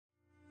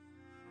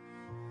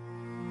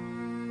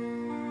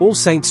All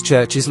Saints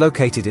Church is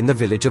located in the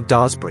village of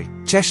Daresbury,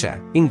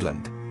 Cheshire,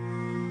 England.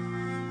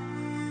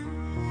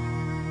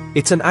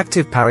 It's an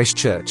active parish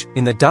church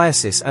in the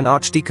Diocese and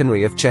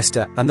Archdeaconry of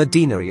Chester and the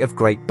Deanery of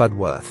Great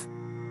Budworth.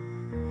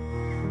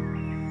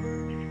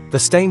 The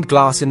stained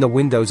glass in the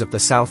windows of the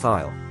south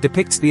aisle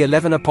depicts the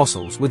 11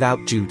 apostles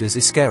without Judas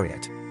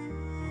Iscariot.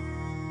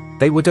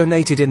 They were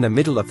donated in the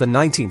middle of the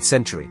 19th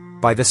century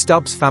by the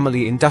Stubbs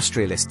family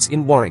industrialists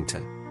in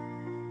Warrington.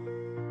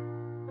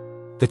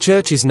 The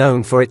church is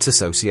known for its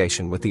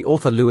association with the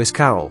author Lewis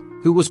Carroll,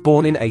 who was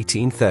born in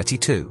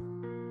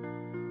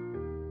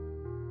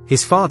 1832.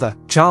 His father,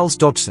 Charles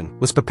Dodgson,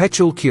 was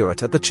perpetual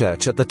curate at the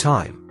church at the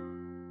time.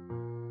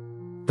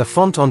 The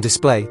font on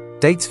display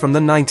dates from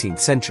the 19th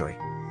century.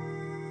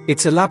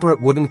 Its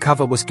elaborate wooden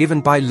cover was given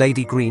by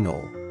Lady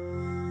Greenall.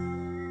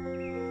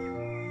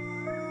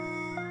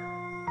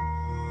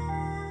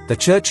 The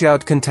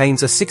churchyard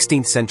contains a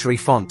 16th century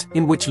font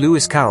in which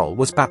Lewis Carroll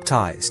was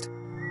baptized.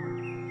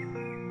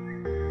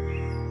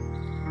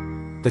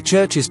 The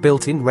church is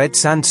built in red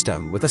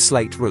sandstone with a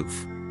slate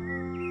roof.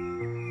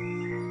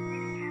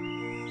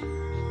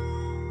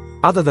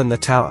 Other than the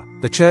tower,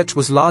 the church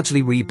was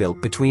largely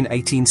rebuilt between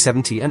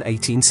 1870 and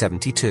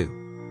 1872.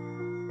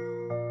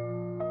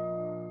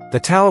 The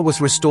tower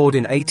was restored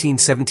in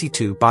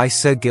 1872 by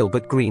Sir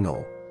Gilbert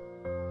Greenall.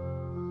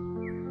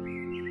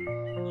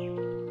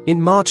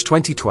 In March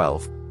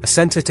 2012, a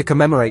centre to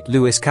commemorate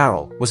Lewis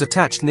Carroll was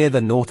attached near the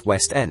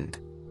northwest end.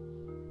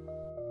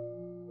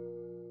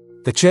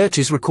 The church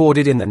is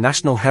recorded in the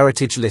National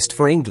Heritage List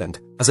for England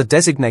as a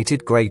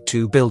designated Grade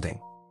II building.